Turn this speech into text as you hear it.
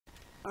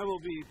I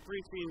will be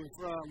preaching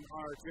from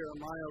our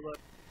Jeremiah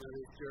letter, that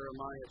is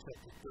Jeremiah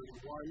chapter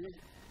 31,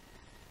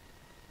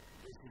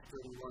 verses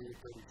 31 to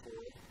 34.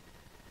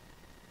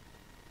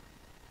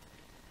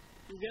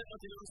 You get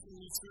nothing else in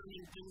this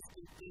sermon things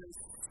like this.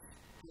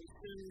 Your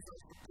sins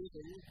are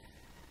forgiven.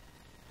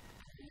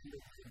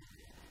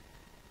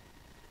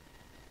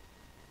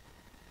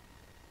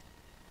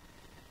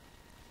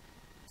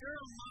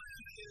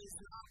 Jeremiah is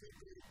not a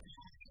good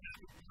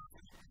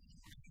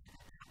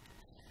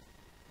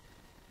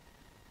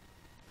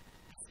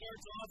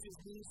starts off his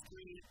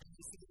ministry at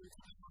the same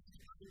time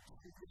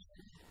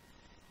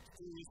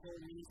doing his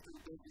whole ministry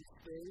business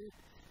thing.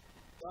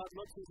 God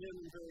looks at him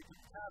in a very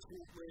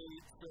compassionate way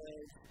and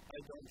says, I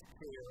don't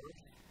care.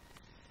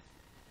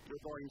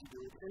 You're going to do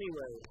it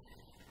anyway.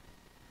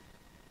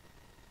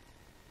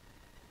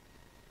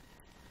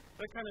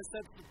 That kind of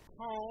sets the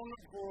tone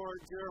for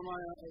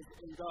Jeremiah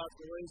and God's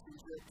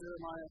relationship.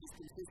 Jeremiah is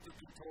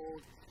consistently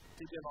told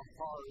to give a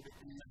hard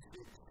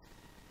message.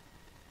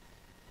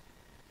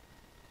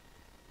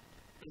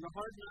 And the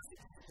hard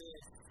message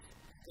is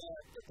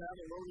that the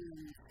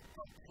Babylonians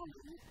are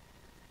coming,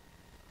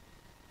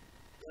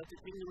 that the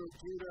kingdom of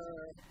Judah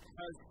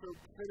has so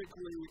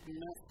critically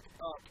messed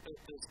up at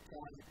this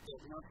point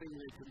that nothing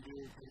they can do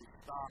can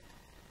stop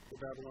the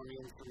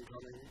Babylonians from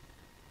coming,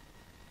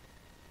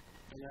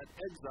 and that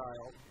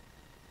exile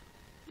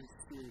is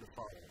soon to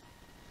follow.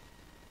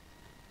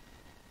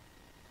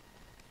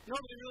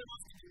 Nobody really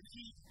wants to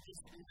believe this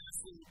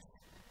message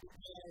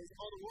because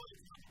all the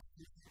words are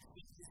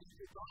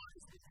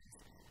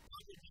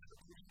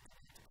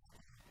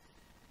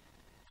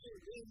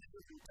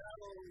every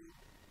battle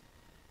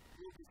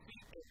will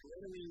defeat the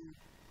enemy.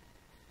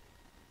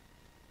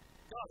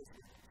 God is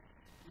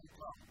with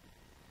us.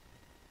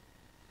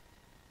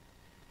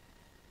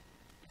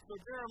 So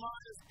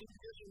Jeremiah is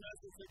giving a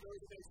message that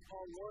goes against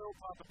all royal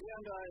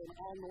propaganda and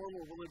all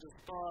normal religious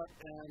thought,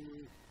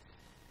 and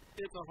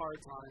it's a hard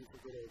time for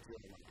good old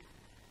Jeremiah.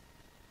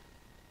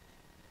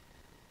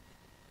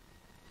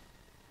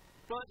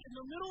 But in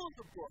the middle of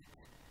the book,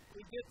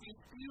 we get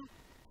these few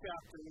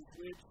chapters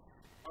which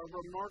are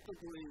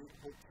remarkably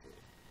hopeful.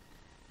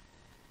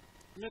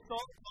 Amidst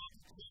all the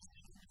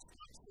complications and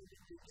destruction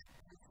that we get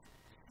these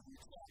few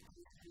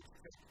chapters which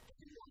take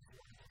everyone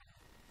away.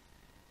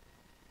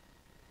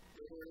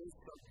 There is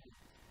something.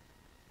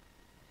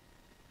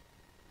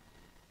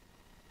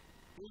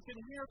 We can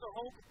hear the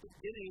hope at the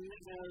beginning,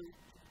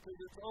 because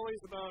it's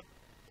always about,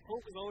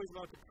 hope is always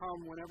about to come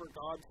whenever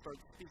God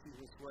starts speaking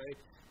this way.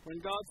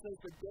 When God says,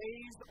 the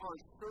days are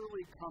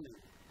surely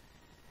coming.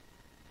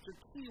 It's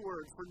a key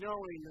word for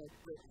knowing that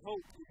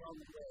hope is on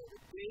the way.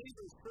 The days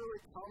are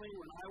surely coming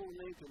when I will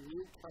make a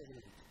new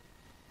covenant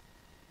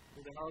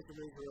with the house of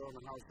Israel and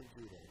the house of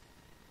Judah.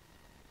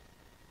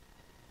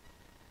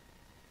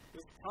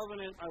 This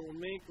covenant I will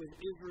make with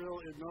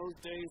Israel in those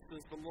days,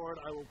 says the Lord.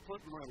 I will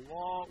put my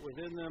law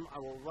within them. I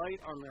will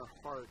write on their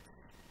hearts.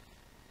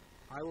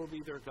 I will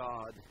be their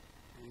God,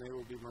 and they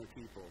will be my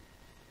people.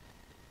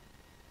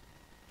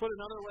 Put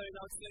another way,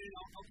 God saying,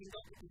 I'll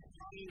conduct a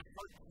divine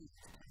heartbeat.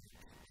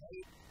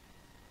 Right?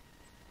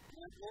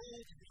 My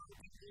goal is not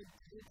to be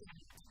able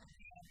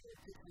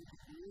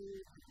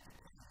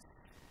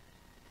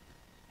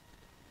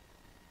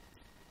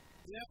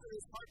and after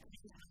this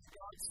heartbeat,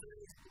 God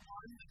says,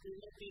 one, we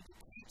don't need to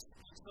teach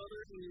each other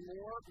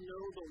anymore,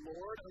 know the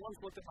Lord. I once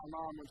looked at my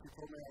mom when she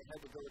told me I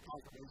had to go to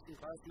confirmation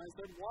class, and I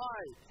said, why?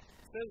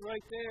 It says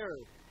right there,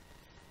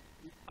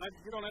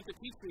 you don't have to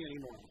teach me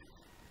anymore.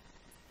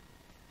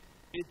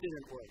 It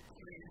didn't work.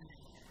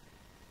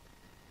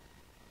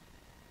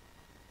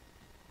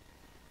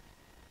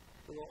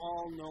 They will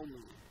all know me,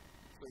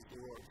 says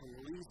the Lord, from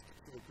the least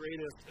to the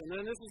greatest. And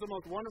then this is the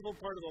most wonderful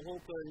part of the whole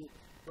thing,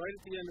 right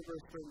at the end of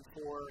verse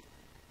 34,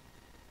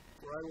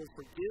 where I will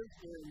forgive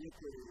their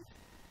iniquity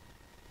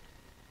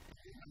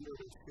and remember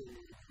their sin.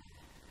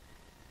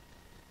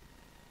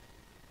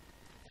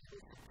 I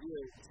will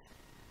forgive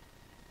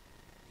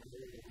and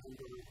they will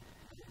remember.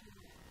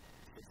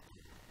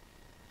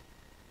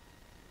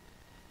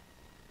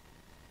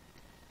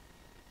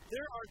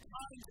 There are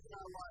times in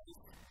our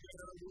life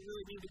where we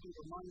really need to be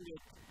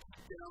reminded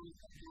down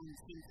in the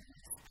season.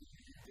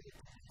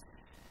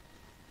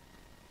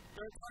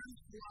 There are times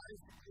in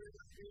life where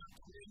we are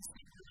convinced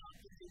that we're not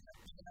going to have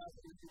to have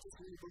and we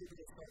just need to believe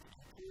it ourselves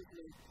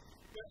completely.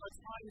 There are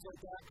times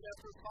like that, but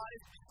after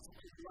 5 weeks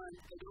of Lent,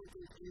 I don't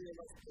think any of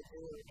us are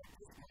bored at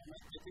this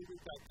moment. I think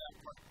we've got that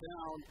part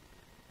down.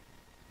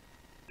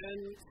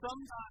 And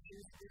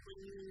sometimes we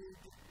need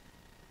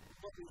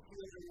what we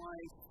feel in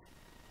life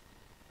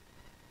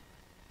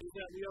is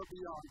that we are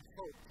beyond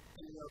hope,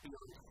 and we are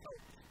beyond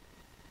hope.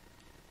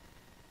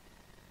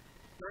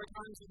 There are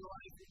times in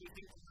life when we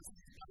think that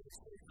this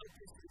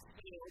has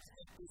failed,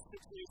 that this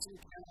situation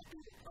cannot be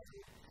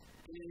recovered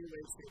in any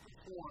way, shape, or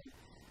form.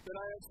 That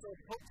I have so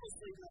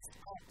hopelessly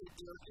messed up that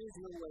there is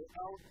no way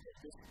out of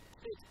this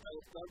pit I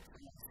have dug for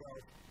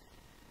myself.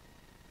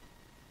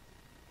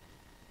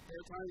 There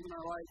are times in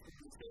our life when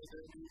we say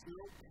there is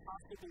no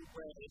possible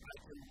way I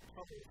can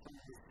recover from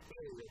this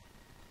failure.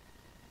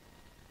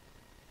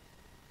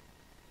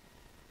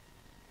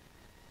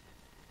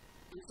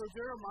 so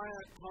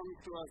Jeremiah comes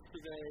to us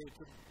today,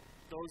 to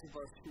those of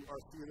us who are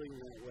feeling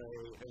that way,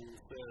 and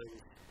says,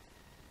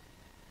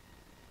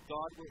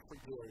 God will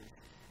forgive,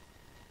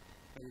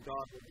 and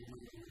God will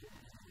remember you.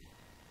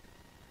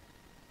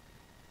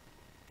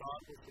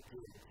 God will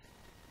forgive.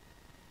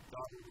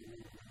 God will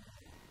remember you.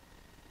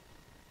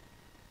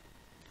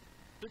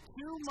 The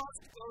two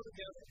must go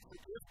together,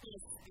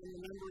 forgiveness and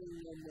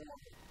remembering no more.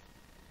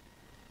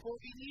 For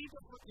we need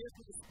the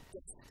forgiveness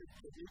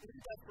we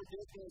need that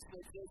forgiveness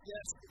that says,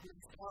 yes, it is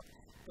tough,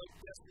 but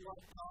guess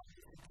what? God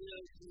will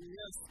forgive, and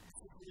yes, the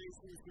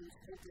situation seems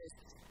hopeless,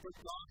 but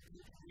God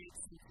can create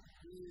something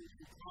new,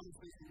 and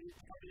promises a new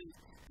covenant,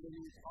 a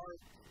new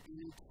heart, a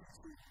new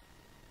future.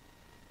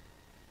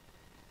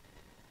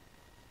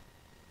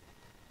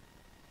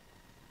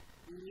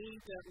 We need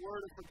that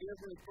word of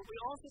forgiveness, but we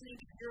also need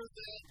to hear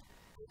that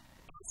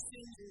our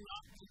sins will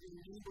not be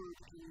remembered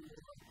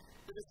anymore.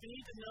 Because we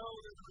need to know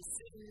that our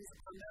sins,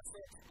 our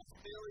mess-ups, our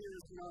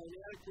failures, and our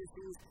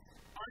inadequacies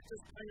aren't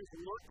just kind of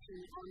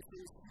lurking on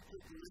some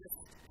secret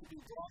list to be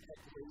brought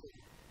up later.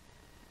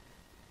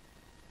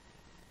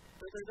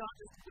 But they're not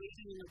just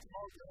waiting in the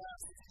tall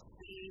grass,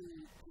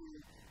 seeing to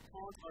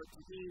haunt our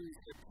dreams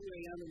at 2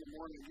 a.m. in the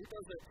morning. Who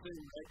does that thing,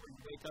 right, when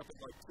you wake up at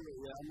like 2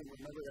 a.m. and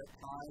remember that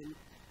time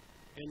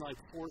in like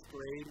 4th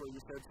grade where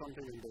you said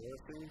something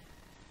embarrassing,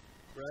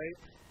 right?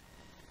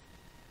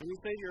 And you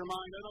say to your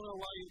mind, I don't know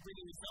why you're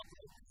bringing this up,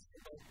 but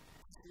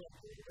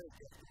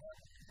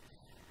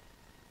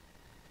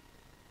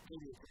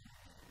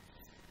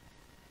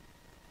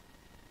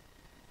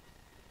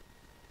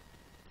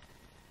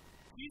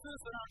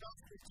Jesus in our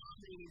gospel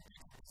reading,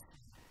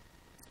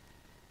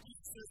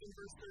 Jesus says in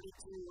verse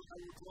 32, I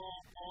will draw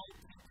all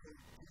people to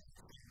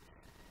myself.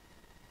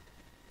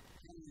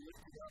 And he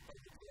lifted up,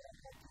 I will draw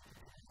all people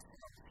to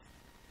myself.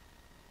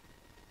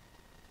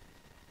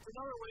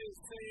 Another way of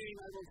saying,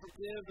 I will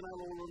forgive and I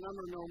will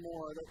remember no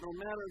more, that no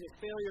matter the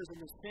failures and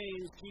the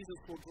shame, Jesus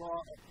will draw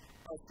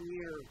us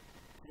near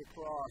to the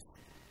cross.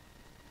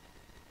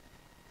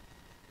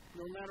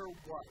 No matter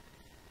what.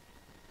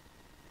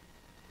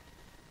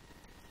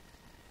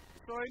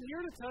 So I'm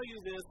here to tell you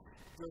this,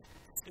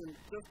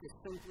 just to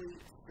simply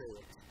say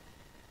it.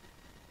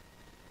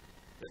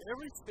 That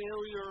every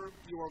failure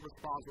you are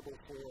responsible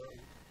for,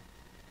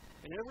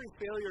 and every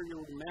failure you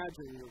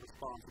imagine you're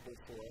responsible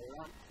for,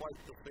 aren't quite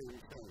the same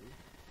thing.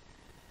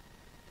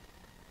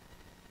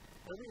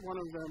 Every one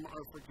of them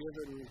are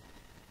forgiven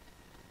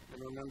and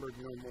remembered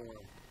no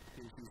more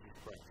in Jesus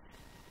Christ.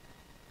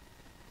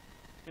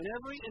 And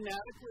every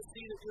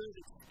inadequacy that you have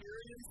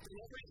experienced, and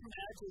every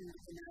imagined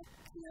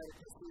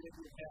inadequacy that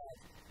you have,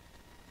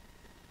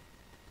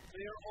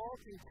 they are all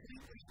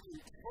completely and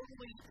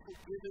totally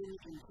forgiven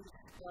in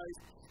Jesus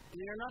Christ. And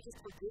they are not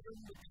just forgiven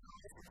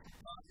because of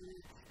forgotten,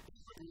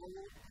 but no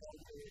longer.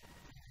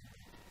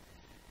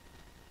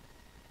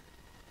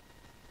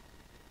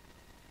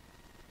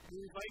 We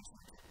invite you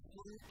to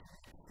come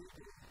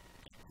together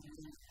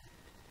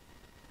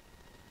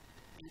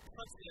and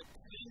touch that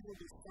tangible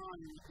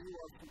sign that you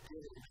are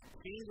forgiven,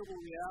 tangible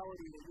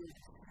reality that you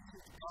have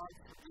received God's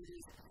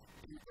forgiveness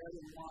in bread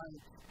and wine.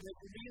 And that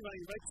for me, I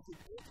invite you to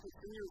dip your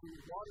fingers in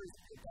the waters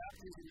of the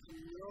baptism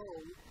and know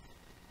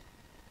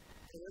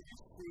that every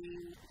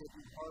sin that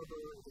you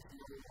harbor is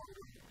no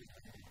longer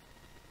forgiven.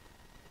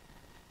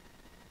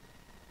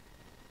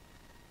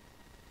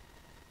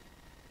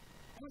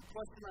 One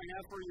question I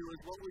have for you is,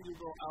 what will you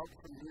go out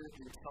from here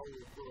and tell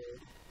your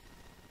world?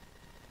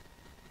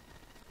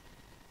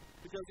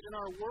 Because in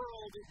our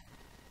world,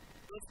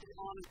 let's be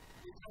honest,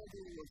 we don't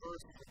do the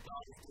reverse of what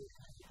God is doing.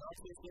 God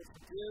says, let's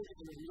forgive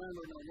and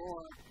remember no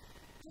more.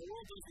 And the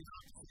world does the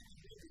opposite.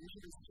 It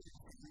remembers things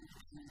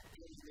and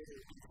goes later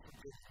and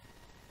forgives.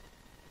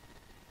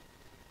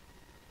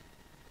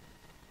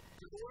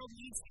 The world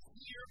needs to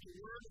hear the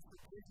word of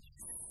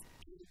forgiveness.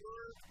 The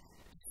word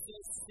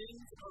says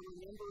things are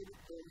remembered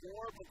no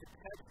more, but the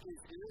text is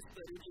this,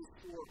 that it is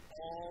for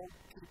all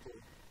people.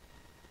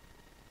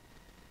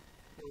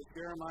 So as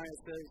Jeremiah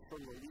says,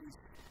 from the least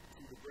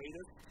to the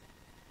greatest,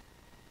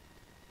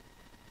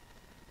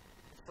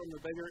 from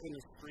the beggar in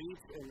the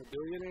streets and the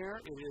billionaire,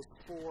 it is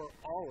for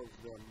all of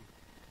them.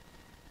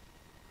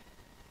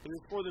 It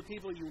is for the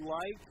people you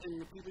like and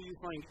the people you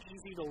find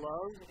easy to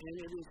love, and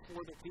it is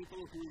for the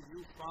people who you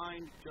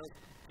find just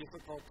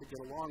difficult to get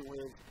along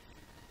with,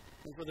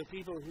 and for the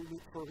people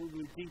for whom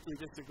you deeply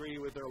disagree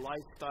with their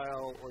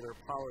lifestyle or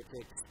their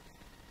politics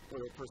or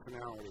their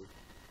personality.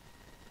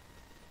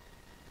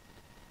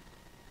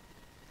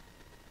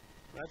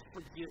 That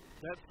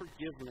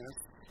forgiveness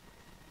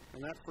and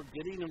that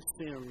forgetting of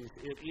sins,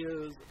 it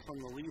is from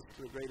the least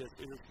to the greatest.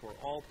 It is for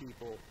all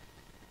people,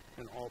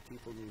 and all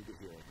people need to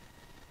hear it.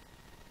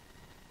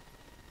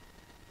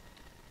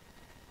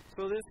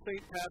 So this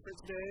St.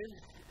 Patrick's Day,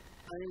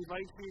 I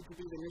invite you to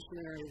be the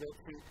missionary that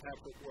St.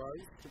 Patrick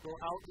was, to go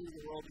out into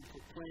the world and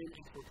proclaim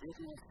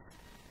forgiveness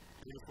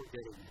and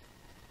forgetting.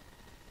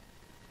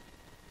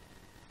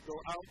 Go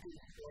out into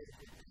the world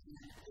and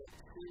proclaim that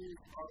sins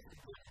are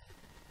forgiven.